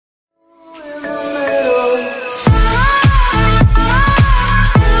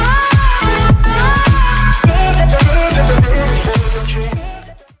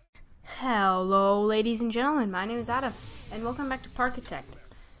name is Adam, and welcome back to Parkitect.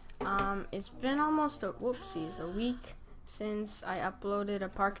 It's been almost a week since I uploaded a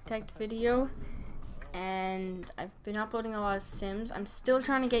Parkitect video, and I've been uploading a lot of Sims. I'm still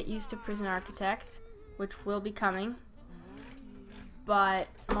trying to get used to Prison Architect, which will be coming, but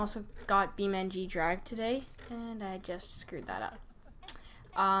I'm also got BeamNG Drive today, and I just screwed that up.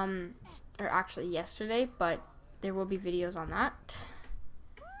 Or actually yesterday, but there will be videos on that.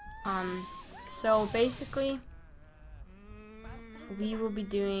 So basically, we will be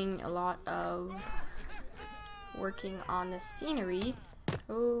doing a lot of working on the scenery.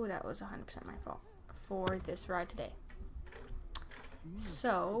 Oh, that was 100% my fault for this ride today.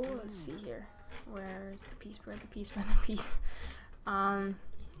 So let's see here. Where's the piece? Where's the piece? Where's the piece?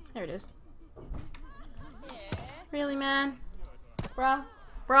 There it is. Really, man? Bruh,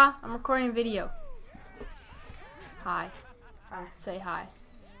 I'm recording a video. Hi. Hi. Say hi.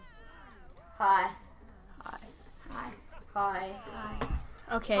 Hi. Hi. Hi. Hi. Hi.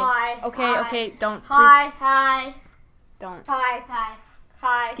 Okay. Hi. Okay. Hi. Okay. Don't. Hi. Please. Hi. Don't. Hi. Hi.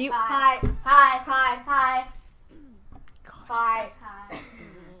 Hi. Do you? Hi. Hi. Hi. Hi. God. Hi. Hi.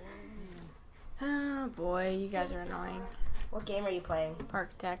 Oh boy, you guys are annoying. What game are you playing?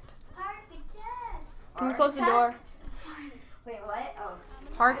 Parkitect. Parkitect. Can you close the door? Wait, what? Oh.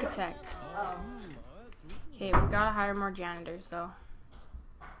 Parkitect. Oh. Okay, we gotta hire more janitors though.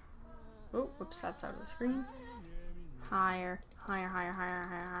 Oh, whoops, that's out of the screen. Hire.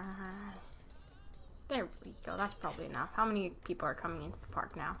 There we go. That's probably enough. How many people are coming into the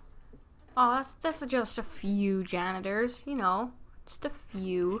park now? Oh, that's just a few janitors. You know, just a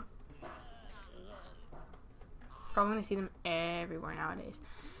few. Probably gonna see them everywhere nowadays.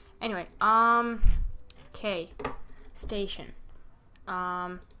 Anyway, okay, station,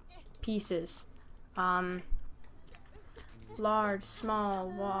 pieces, large, small,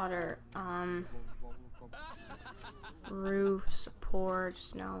 water, roof,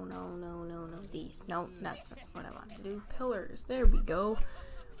 supports, no, these, no, that's not what I want to do, pillars, there we go.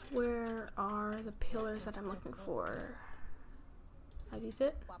 Where are the pillars that I'm looking for? Are these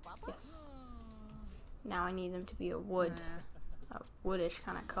it? Yes. Now I need them to be a woodish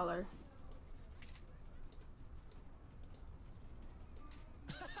kind of color.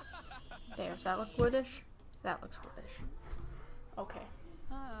 There, does that look woodish? That looks woodish. Okay.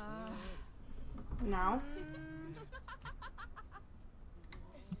 Now.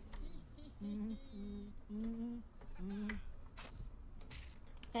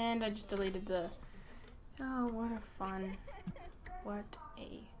 And I just deleted the... Oh, what a fun. What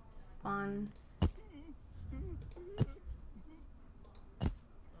a fun...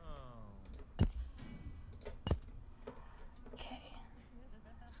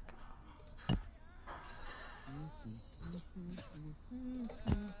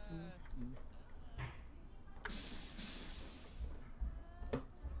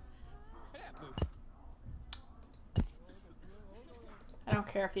 I don't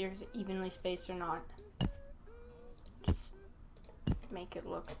care if yours evenly spaced or not. Just make it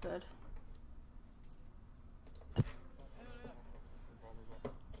look good.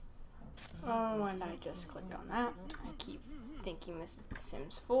 Oh, and I just clicked on that. I keep thinking this is The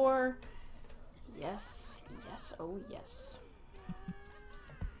Sims 4. Yes, yes, oh yes.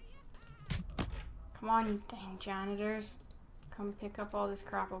 Come on, you dang janitors. Come pick up all this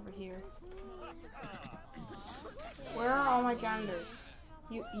crap over here. Where are all my janitors?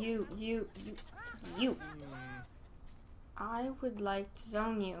 You. I would like to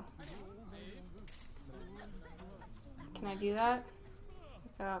zone you. Can I do that?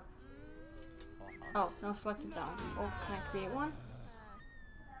 Pick up. Oh, no selected zone. Oh, can I create one?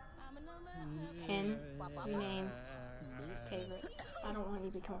 Pin, rename, favorite. I don't want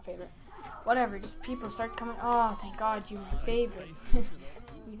you to become a favorite. Whatever, just people start coming. Oh, thank God you're my favorite.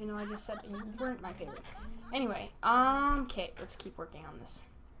 Even though I just said you weren't my favorite. Anyway, okay, let's keep working on this.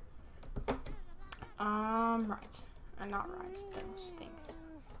 Rides. Not rides, those things.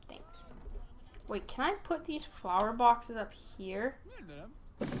 Wait, can I put these flower boxes up here?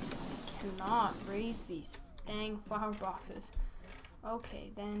 I cannot raise these dang flower boxes.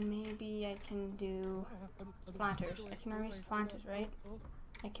 Okay, then maybe I can do planters. I can raise planters, right?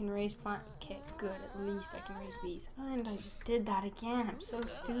 I can raise plant. Okay, good. At least I can raise these. And I just did that again. I'm so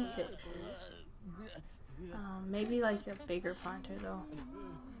stupid. Maybe like a bigger planter though.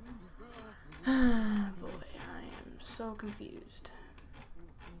 Boy, I am so confused.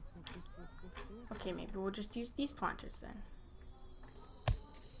 Okay, maybe we'll just use these planters then.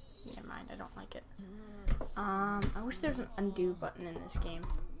 Never mind, I don't like it. I wish there was an undo button in this game.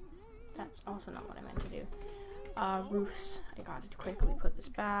 That's also not what I meant to do. Roofs. I got to quickly put this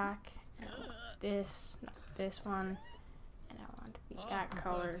back. This, not this one, and I want it to be that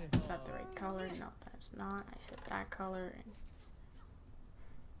color. Is that the right color? No, that's not. I said that color and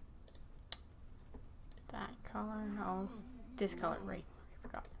that color. No, this color. Right, I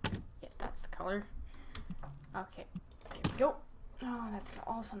forgot. Yeah, that's the color. Okay, there we go. Oh, that's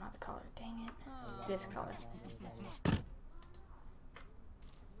also not the color. Dang it. This color.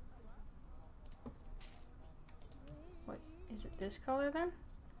 Wait, is it this color then?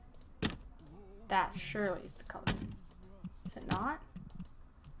 That surely is the color. Is it not?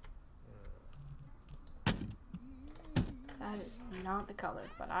 That is not the color,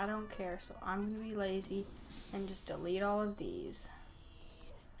 but I don't care, so I'm gonna be lazy and just delete all of these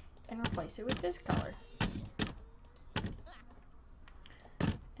and replace it with this color.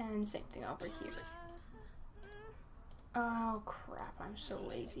 And same thing over here. Oh crap, I'm so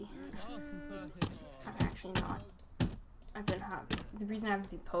lazy. I'm actually not. The reason I haven't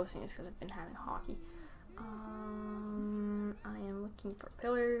been posting is because I've been having hockey. I am looking for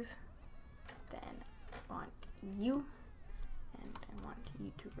pillars. Then I want you. And I want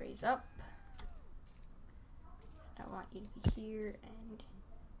you to raise up. I want you to be here and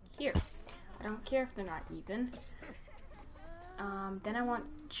here. I don't care if they're not even. Then I want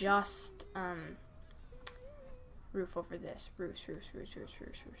just roof over this. Roofs.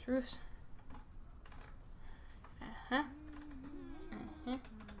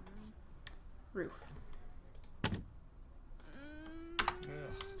 Roof.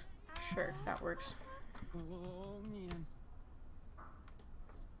 Sure, that works.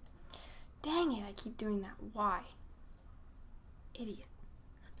 Dang it, I keep doing that. Why? Idiot.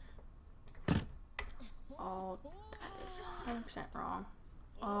 Oh, that is 100% wrong.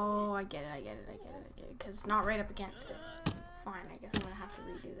 Oh, I get it. Because it's not right up against it. Fine, I guess I'm going to have to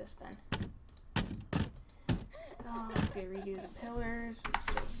redo this then. Oh, I have to redo the pillars. I'm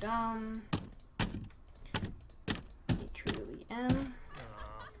so dumb. I truly am.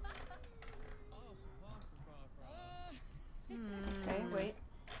 Okay, wait.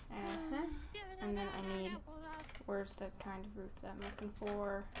 And then I need, where's the kind of roof that I'm looking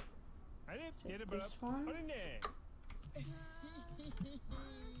for? Is it this one?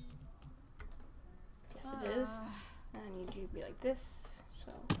 Yes, it is. And I need you to be like this.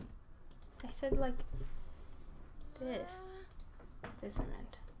 So, I said like this. This I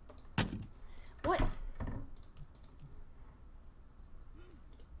meant. What?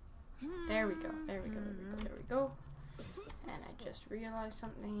 There we go. And I just realized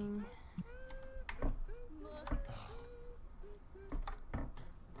something.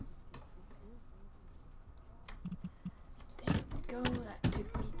 There we go. That took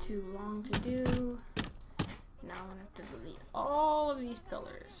me too long to do. Now I'm gonna have to delete all of these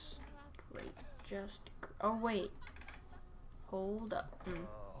pillars. Great. Oh wait. Hold up.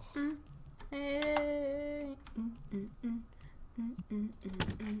 Hey.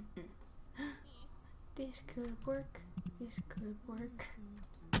 This could work.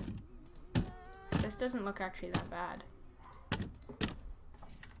 This doesn't look actually that bad.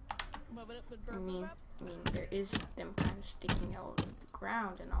 I mean, there is them kind of sticking out of the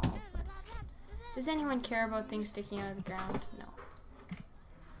ground and all, but does anyone care about things sticking out of the ground? No.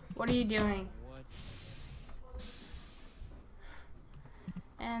 What are you doing?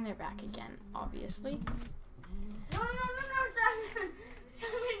 And they're back again, obviously. No, Simon!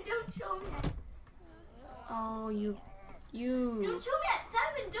 Simon, don't show me that. Oh, you. Don't show me that,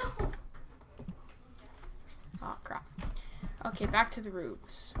 Simon, don't! Oh, crap. Okay, back to the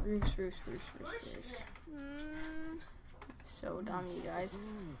roofs. Roofs. So dumb, you guys.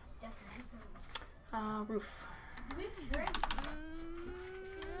 Roof.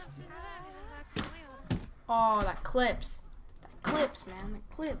 Oh, that clips. Man. That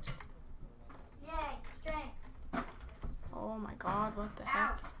clips. Yay, string. Oh my god, what the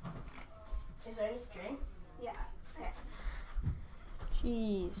heck? Is there any string? Yeah. Okay.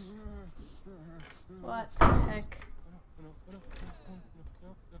 Jeez. What the heck?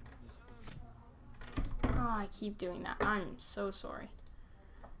 Oh, I keep doing that. I'm so sorry.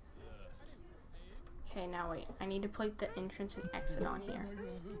 Okay, now wait. I need to place the entrance and exit on here.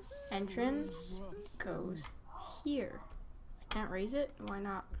 Entrance goes here. I can't raise it? Why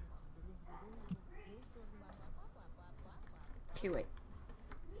not? Okay, wait.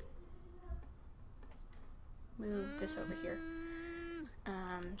 Move this over here.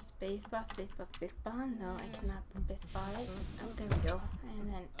 Spacebar. No, I cannot spacebar it. Oh, there we go. And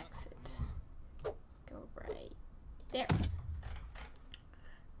then exit. Go right there.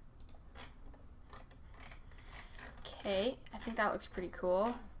 Okay, I think that looks pretty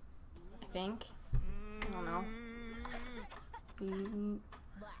cool. I don't know.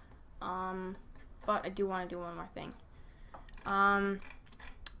 but I do want to do one more thing.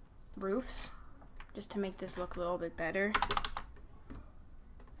 Roofs, just to make this look a little bit better.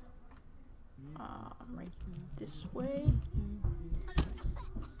 Right this way,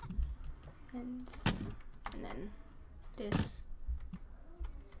 and then this,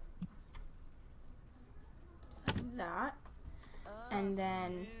 like that, and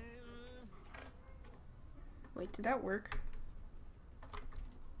then wait, did that work?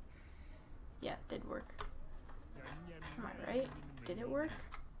 Yeah, it did work. Am I right? Did it work?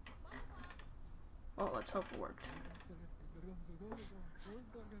 Well, let's hope it worked.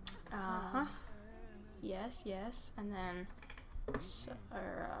 Uh-huh. Yes, yes. And then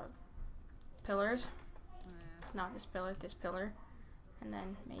pillars. Not this pillar. And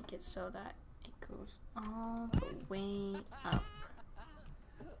then make it so that it goes all the way up.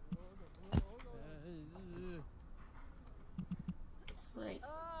 Right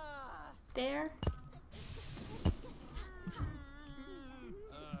there.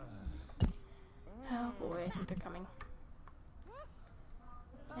 Oh boy, I think they're coming.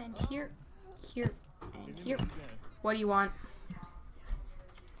 And here, and here. What do you want?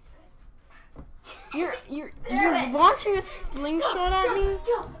 You're launching a slingshot at me?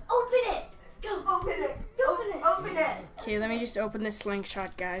 Go, open it! Go, open it! Open it! Okay, let me just open this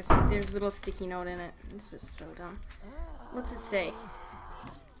slingshot, guys. There's a little sticky note in it. This was so dumb. What's it say?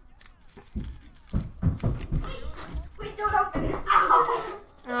 Wait, don't open it! Ow!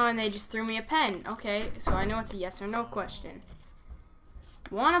 Oh, and they just threw me a pen. Okay, so I know it's a yes or no question.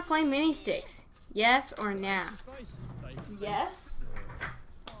 Want to play mini sticks? Yes or nah? Yes.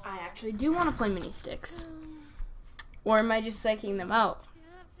 I actually do want to play mini sticks. Or am I just psyching them out?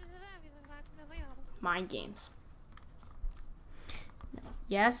 Mind games. No.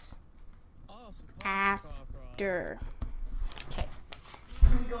 Yes. After. Okay.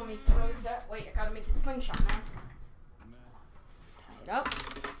 I'm going to throw this up. Wait, I gotta make the slingshot now. Tie it up.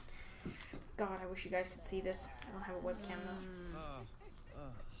 God, I wish you guys could see this. I don't have a webcam though.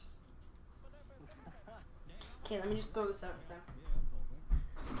 Okay, let me just throw this out to them.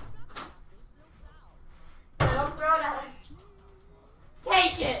 Don't throw it at her.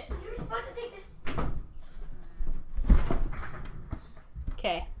 Take it! You were supposed to take this.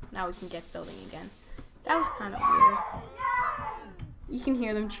 Okay, now we can get building again. That was kind of weird. You can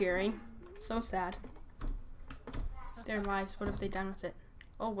hear them cheering. So sad. Their lives, what have they done with it?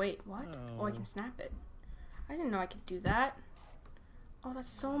 Oh wait, what? Oh, I can snap it. I didn't know I could do that. Oh,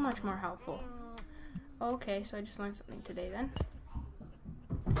 that's so much more helpful. Okay, so I just learned something today then.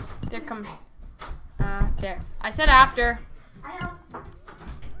 They're coming. There. I said after. I know.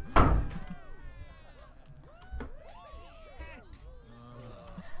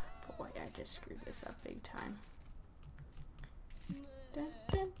 Boy, I just screwed this up big time. Dun,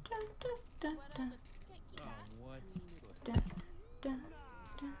 dun, dun, dun, dun, dun. Dun, dun, dun,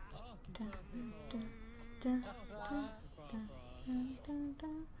 dun, dun, dun, dun, dun,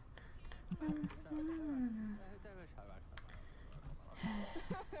 dun.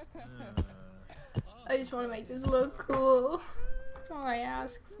 I just want to make this look cool. That's all I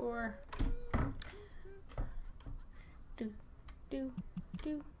ask for. Do, do,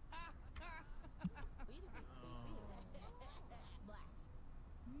 do.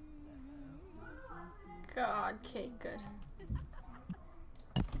 God, okay, good.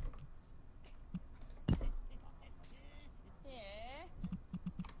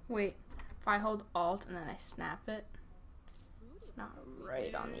 Wait, if I hold Alt and then I snap it, not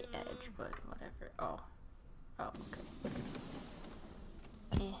right on the edge, but whatever. Oh, okay.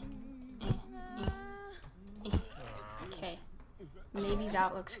 Okay, maybe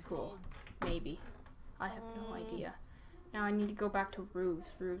that looks cool. Maybe. I have no idea. Now I need to go back to roofs.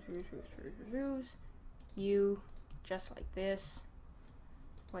 Roofs. You, just like this.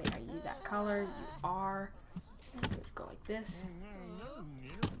 Wait, are you that color? You are. Go like this.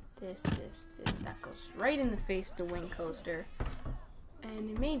 This. That goes right in the face of the wing coaster.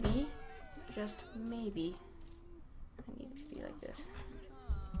 And maybe, just maybe, I need it to be like this.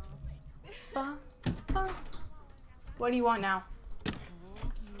 What do you want now? I'm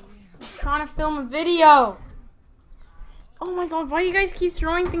trying to film a video. Oh my god, why do you guys keep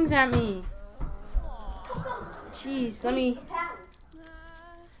throwing things at me? Jeez, let me...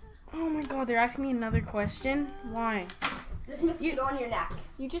 Oh my god, they're asking me another question? Why? There's mosquito on your neck.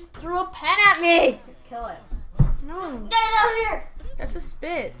 You just threw a pen at me! Kill it. No. Get it out here! That's a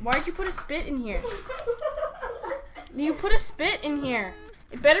spit. Why'd you put a spit in here? You put a spit in here.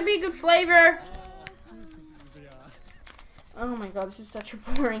 It better be a good flavor. Oh my god, this is such a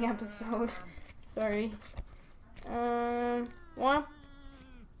boring episode. Sorry.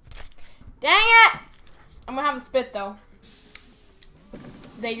 Dang it! I'm gonna have a spit though.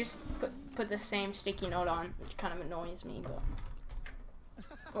 They just put the same sticky note on, which kind of annoys me, but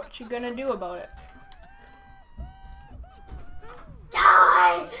what you gonna do about it?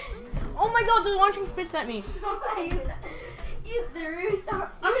 Die! Oh my god, they're launching spits at me. You threw some. I'm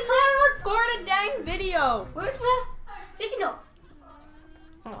trying to record a dang video. Where's the sticky note?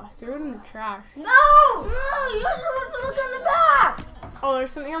 Oh, I threw it in the trash. No! No, you're supposed to look on the back. Oh,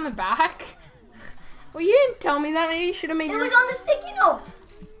 there's something on the back? Well, you didn't tell me that. Maybe you should have made It your... was on the sticky note.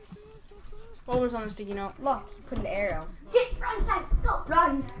 What was on the sticky note? Look, you put an arrow. Get run inside. Go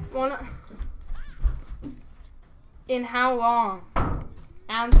run. Wanna... In how long?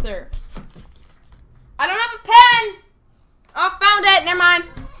 Answer. I don't have a pen! Oh, I found it. Never mind.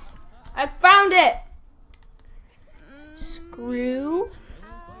 I found it. Screw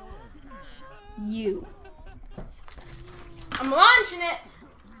you. I'm launching it.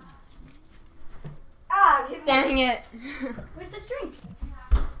 Ah, give me. Dang it. Where's the string?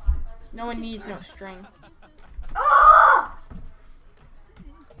 No one needs no string. Ah!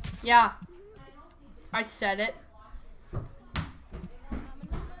 Yeah. I said it.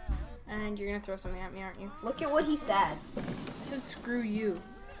 And you're gonna throw something at me, aren't you? Look at what he said. I said screw you.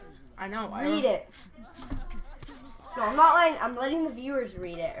 I know. Read it. No, I'm letting the viewers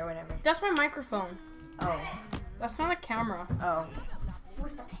read it or whatever. That's my microphone. Oh. That's not a camera. Oh.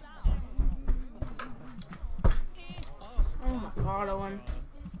 Where's the pen? Oh my god, Owen.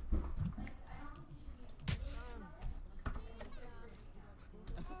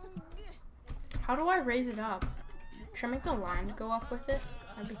 How do I raise it up? Should I make the line go up with it?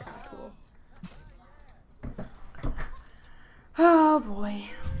 That'd be kind of cool. Oh boy.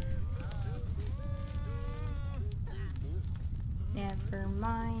 Never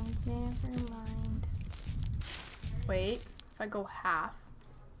mind, never mind. Wait, if I go half.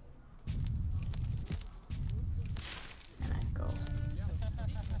 And I go.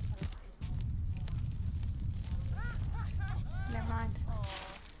 Never mind.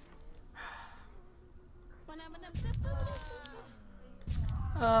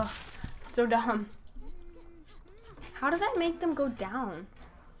 Ugh, so dumb. How did I make them go down?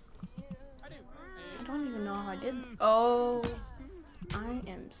 I don't even know how I did. Oh, I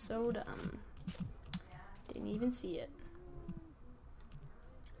am so dumb. Didn't even see it.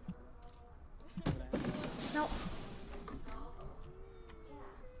 Nope.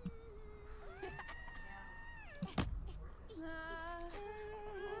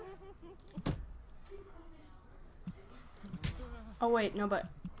 Oh wait, no, but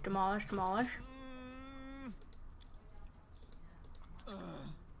demolish, demolish.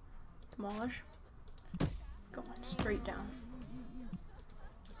 Demolish. Go on, straight down.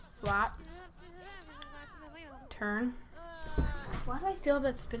 Flat. Turn. Why do I still have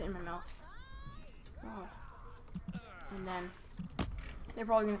that spit in my mouth? God. And then they're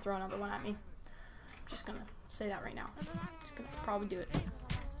probably gonna throw another one at me. I'm just gonna say that right now. Just gonna probably do it.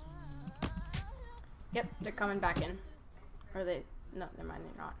 Yep, they're coming back in. Or they, no, never mind,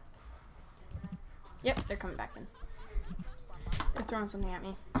 they're not. Yep, they're coming back in. They're throwing something at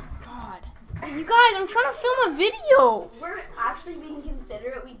me. God. You guys, I'm trying to film a video. We're actually being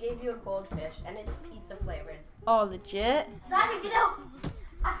considerate. We gave you a goldfish and it's pizza flavored. Oh, legit? Simon, get out!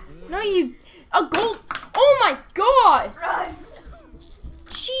 No, you, a gold, oh my god. Run!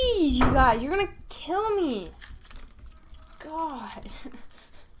 Jeez, you guys, you're gonna kill me. God.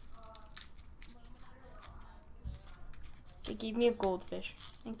 They gave me a goldfish.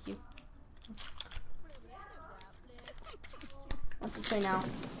 Thank you. What's it say now?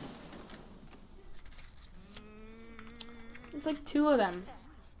 It's like 2 of them.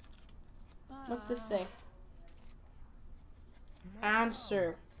 What's this say?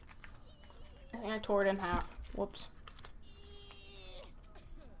 Answer. I think I tore it in half. Whoops.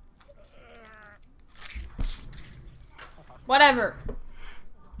 Whatever.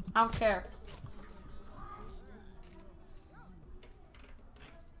 I don't care.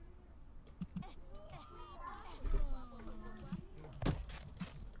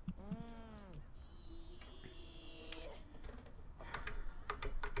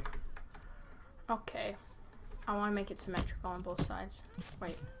 Okay. I want to make it symmetrical on both sides.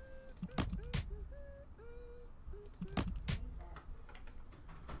 Wait.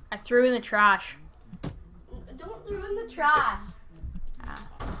 I threw in the trash. Don't throw in the trash. Ah,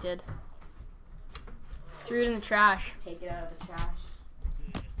 I did. Threw it in the trash. Take it out of the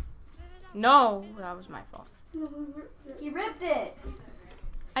trash. No, that was my fault. He ripped it.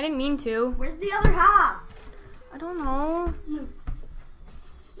 I didn't mean to. Where's the other half? I don't know.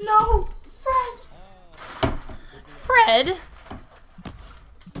 No, Fred. Fred?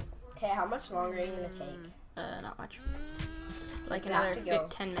 Hey, how much longer are you gonna take? Not much. Like You have another to go.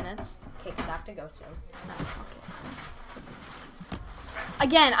 10 minutes. Okay, 'cause I have to go soon. Oh, okay.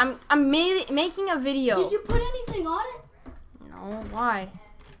 Again, I'm making a video. Did you put anything on it? No, why?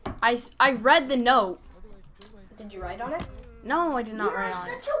 I read the note. Did you write on it? No, I did not write on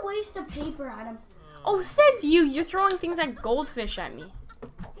it. You're such a waste of paper, Adam. Oh, says you. You're throwing things like goldfish at me.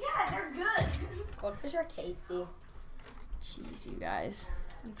 Yeah, they're good. Goldfish are tasty. Jeez, you guys.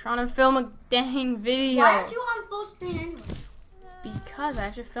 I'm trying to film a dang video. Why aren't you on full screen anyway? Because I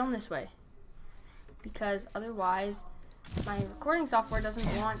have to film this way. Because otherwise, my recording software doesn't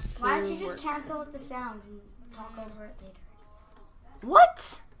want to Why don't you just work. cancel with the sound and talk over it later?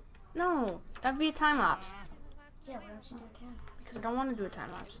 What? No, that'd be a time lapse. Yeah, why don't you do it again? Because I don't want to do a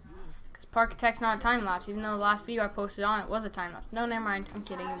time lapse. Because Parkitect's not a time lapse, even though the last video I posted on it was a time lapse. No, never mind. I'm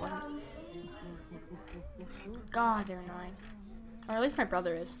kidding. It wasn't. God, they're annoying. Or at least my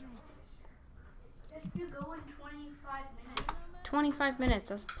brother is. If you go in 25 minutes. 25 minutes.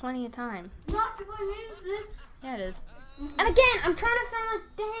 That's plenty of time. Not 20 minutes. Yeah, it is. And again, I'm trying to film a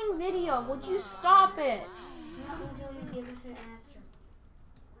dang video. Would you stop it? Not until you give us an answer.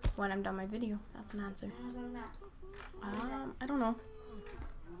 When I'm done my video, that's an answer. How's that? I don't know.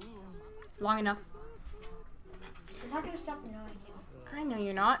 Long enough. I'm not gonna stop annoying you. I know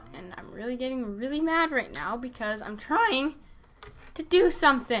you're not, and I'm really getting really mad right now because I'm trying to do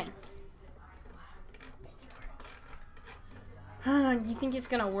something. You think it's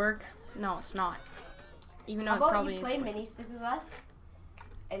gonna work? No, it's not. Even though How it about probably you play is. mini sticks with us?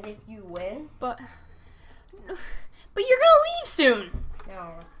 And if you win, But you're gonna leave soon.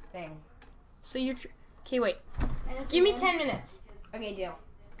 no, that's the thing. So you're. Okay, wait. And if Give me you 10 minutes. Okay, deal.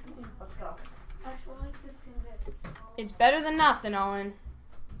 Let's go. Actually, like 15 minutes. It's better than nothing, Owen.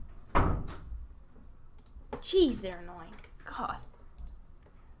 Jeez, they're annoying. God.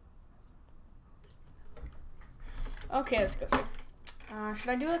 Okay, let's go here. Should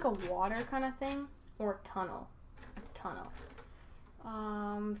I do like a water kind of thing? Or a tunnel? A tunnel.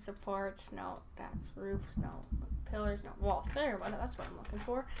 Supports, no. That's roofs, no. Pillars, no. Walls, there, that's what I'm looking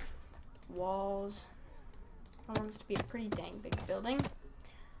for. Walls. I want this to be a pretty dang big building.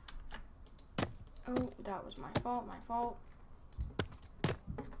 Oh, that was my fault.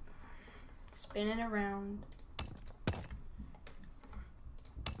 Spin it around.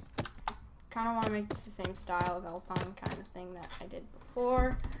 Kind of want to make this the same style of Alpine kind of thing that I did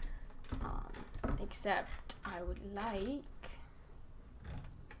before. Except I would like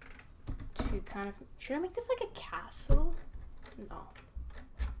to kind of... Should I make this like a castle? No.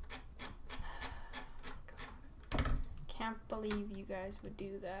 God. Can't believe you guys would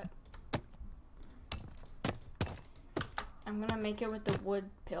do that. I'm gonna make it with the wood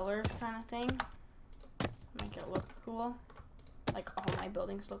pillars kind of thing. Make it look cool. Like all my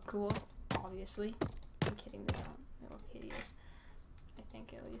buildings look cool, obviously. I'm kidding, they don't. They look hideous. I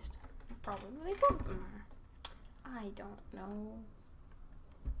think at least. Probably they don't. I don't know.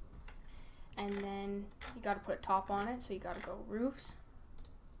 And then you gotta put a top on it, so you gotta go roofs.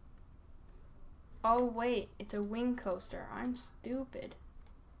 Oh wait, it's a wing coaster. I'm stupid.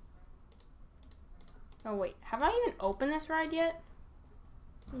 Oh wait, have I even opened this ride yet?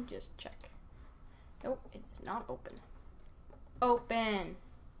 Let me just check. Nope, it is not open. Open!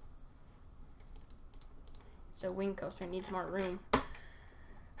 So wing coaster needs more room.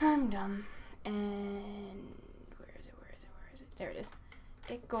 I'm dumb. And where is it? There it is.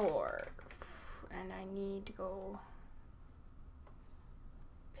 Decor. And I need to go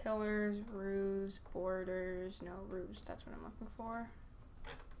pillars, roofs, borders. No, roofs, that's what I'm looking for.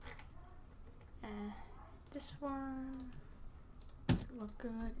 This one. Does it look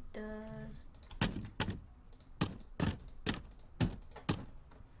good? It does.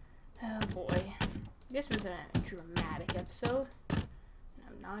 Oh boy. This was a dramatic episode. And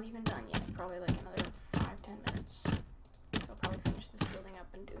I'm not even done yet. Probably like another 5-10 minutes. So I'll probably finish this building up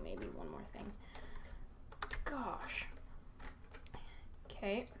and do maybe one more thing. Gosh.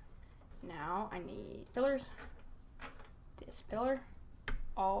 Okay. Now I need pillars. This pillar.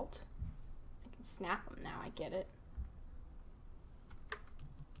 Alt. I can snap them now. I get it.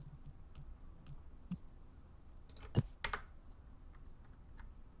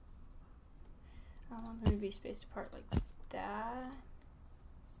 I want them to be spaced apart like that.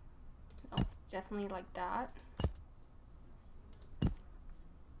 No, definitely like that.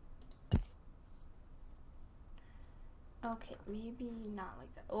 Okay, maybe not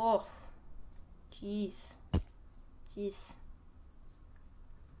like that. Oh, jeez. Jeez.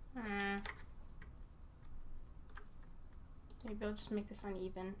 Maybe I'll just make this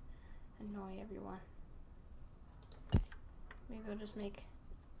uneven. Annoy everyone. Maybe I'll just make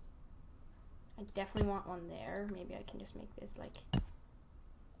I definitely want one there. Maybe I can just make this like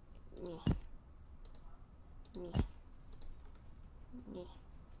me.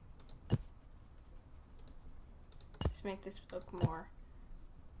 Just make this look more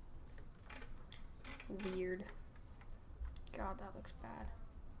weird. God, that looks bad.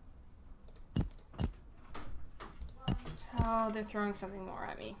 Oh, they're throwing something more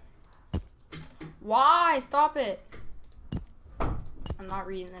at me. Why? Stop it! I'm not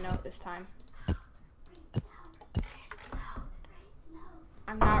reading the note this time.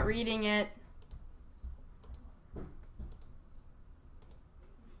 I'm not reading it.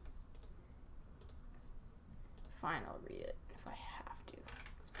 Fine, I'll read it if I have to.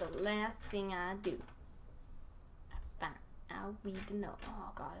 It's the last thing I do. I'll read the note.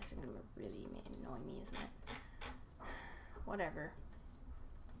 Oh god, this is gonna really annoy me, isn't it? Whatever.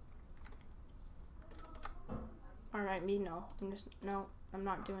 Alright, me no. No, I'm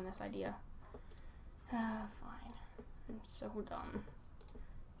not doing this idea. Fine. I'm so dumb.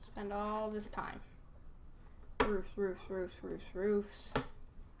 Spend all this time. Roofs.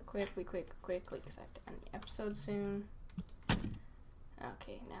 Quickly, because I have to end the episode soon.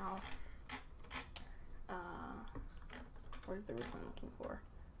 Okay, now. Where's the roof I'm looking for?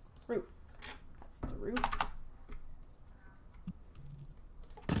 Roof. That's the roof.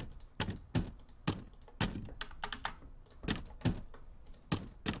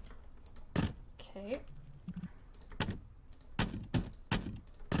 Okay.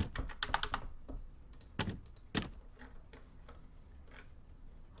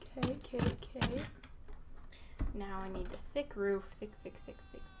 Okay. Now I need the thick roof. Thick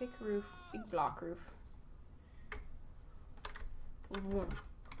roof. Big block roof. Vroom.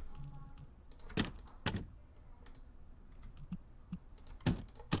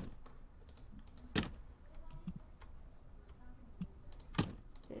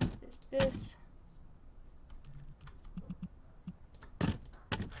 This.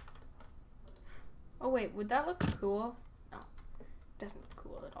 Oh wait, would that look cool? No, it doesn't look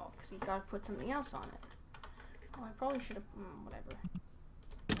cool at all because you gotta put something else on it. Oh, I probably should have, whatever.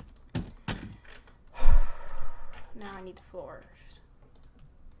 Now I need the floors.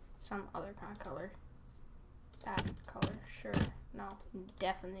 Some other kind of color. That color, sure. No,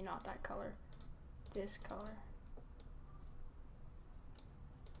 definitely not that color. This color.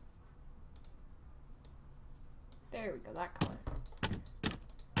 There we go, that color.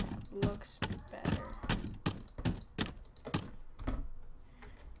 That looks better.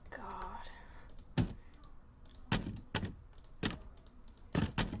 God.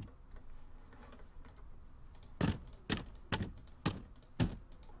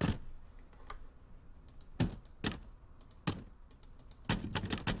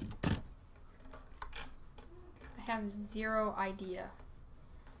 I have zero idea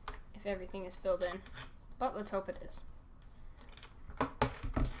if everything is filled in. But let's hope it is.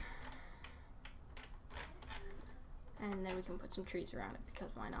 And then we can put some trees around it because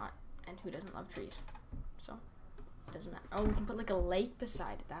why not? And who doesn't love trees? So, it doesn't matter. Oh, we can put like a lake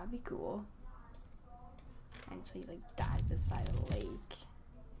beside it. That would be cool. And so he's like died beside a lake.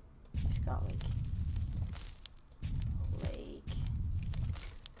 It's got like lake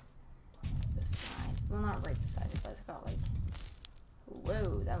beside. Well, not right beside it, but it's got like.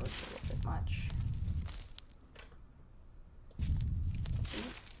 Whoa, that was a little bit much.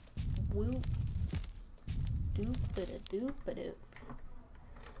 Whoop. Doop-a-da-doop-a-doop.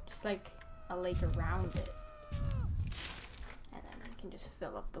 Just like a lake around it. And then we can just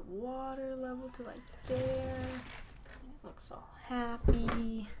fill up the water level to like there. It looks all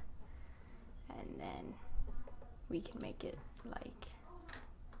happy. And then we can make it like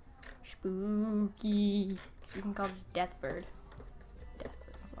spooky. So we can call this Deathbird.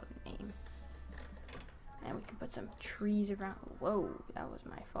 Deathbird, what a name. And we can put some trees around. Whoa, that was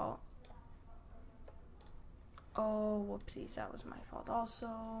my fault. Oh, whoopsies, that was my fault also.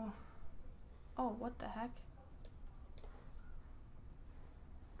 Oh, what the heck?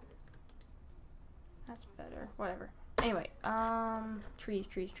 That's better. Whatever. Anyway, trees.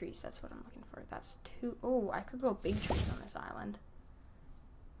 That's what I'm looking for. That's two. Oh, I could go big trees on this island.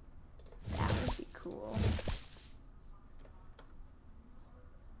 That would be cool.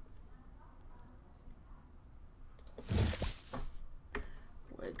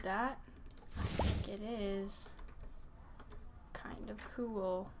 Would that? I think it is. Kind of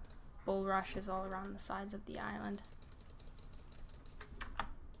cool. Bulrushes all around the sides of the island.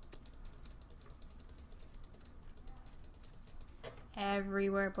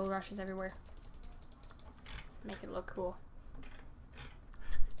 Everywhere, bulrushes everywhere. Make it look cool.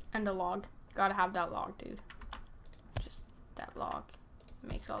 And a log. Gotta have that log, dude. Just that log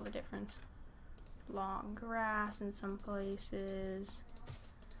makes all the difference. long grass in some places.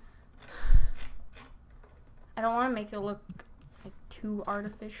 I don't want to make it look like too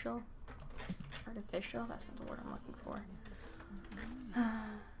artificial. Artificial? That's not the word I'm looking for.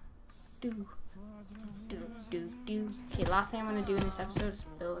 Do. Okay, last thing I'm gonna do in this episode is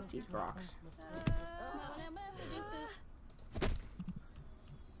build up these rocks.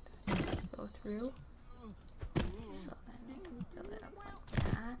 Just go through. So then I can build it up like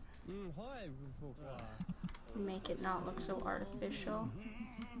that. Make it not look so artificial.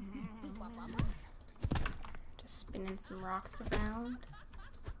 Just spinning some rocks around.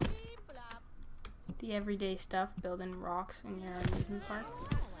 The everyday stuff, building rocks in your amusement park.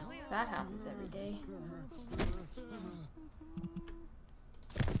 That happens every day.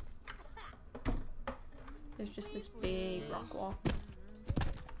 There's just this big rock wall.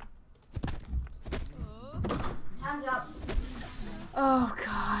 Time's up. Oh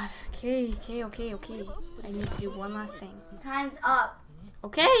god. Okay. I need to do one last thing. Time's up.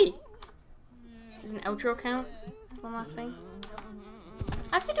 Okay! Does an outro count? One last thing.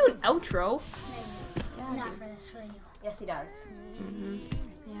 I have to do an outro. Yeah, I Not do. for this video. Yes, he does.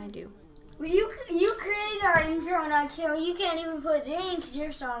 Yeah, I do. Well, you created our intro and outro. You can't even put it in because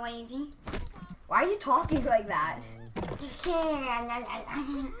you're so lazy. Why are you talking like that?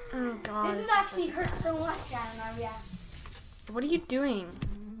 Oh god. This This is is actually such hurt so much, yeah. a... What are you doing?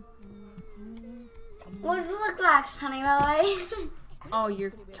 What does it look like, honey, by the way? Oh,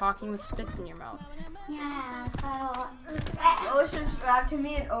 you're talking with spits in your mouth. Yeah, Go subscribe to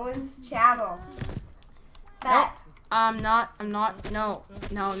me and Owen's channel. Fat. I'm not, no,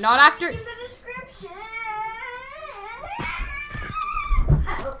 not after. in the description.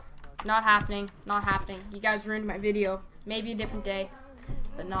 Not happening. You guys ruined my video. Maybe a different day,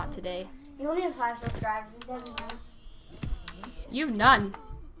 but not today. You only have 5 subscribers. It doesn't matter. You've none.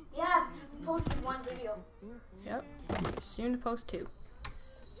 Yeah, posted 1 video. Yep. Soon to post 2.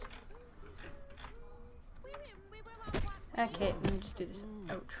 Okay, let me just do this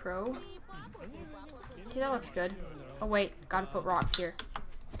outro. Okay, that looks good. Oh wait, gotta put rocks here.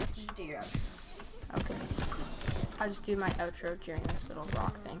 Just do your own. Okay. I'll just do my outro during this little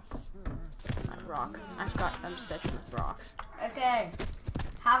rock thing. Not rock. I've got an obsession with rocks. Okay.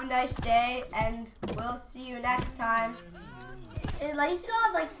 Have a nice day, and we'll see you next time. At least you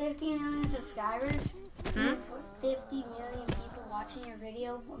have like 50 million subscribers. 50 million people watching your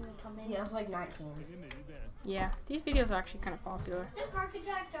video when we come in. He has like 19. Yeah, these videos are actually kind of popular. Is it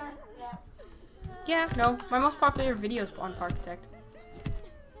Parkitect or yeah? Yeah, no, my most popular video is on Parkitect.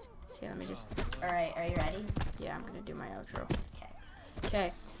 Okay, let me just. Alright, are you ready? Yeah, I'm gonna do my outro. Okay.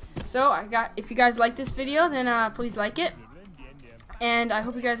 Okay, so if you guys like this video, then please like it. And I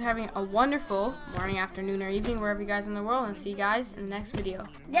hope you guys are having a wonderful morning, afternoon, or evening, wherever you guys are in the world. And see you guys in the next video.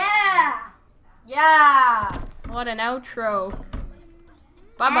 Yeah! Yeah! What an outro.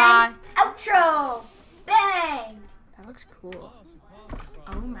 Bye-bye. Outro! Bang! That looks cool.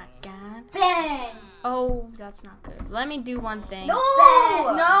 Oh my god. Bang! Oh, that's not good. Let me do one thing. No!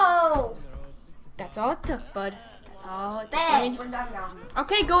 Bang. No! That's all it took, bud. That's all it took. Bang. Let me We're just... done now.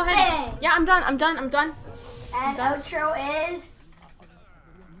 Okay, go ahead. Bang. Yeah, I'm done. And Done. outro is...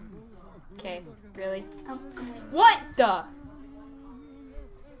 Okay, really? Oh, What the?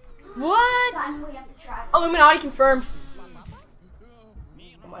 What? Simon, we have to try something. Illuminati confirmed.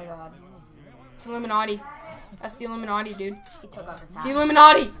 Oh my god. It's Illuminati. That's the Illuminati, dude. He took off his The hat.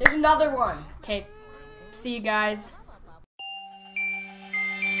 Illuminati. There's another one. Okay, see you guys.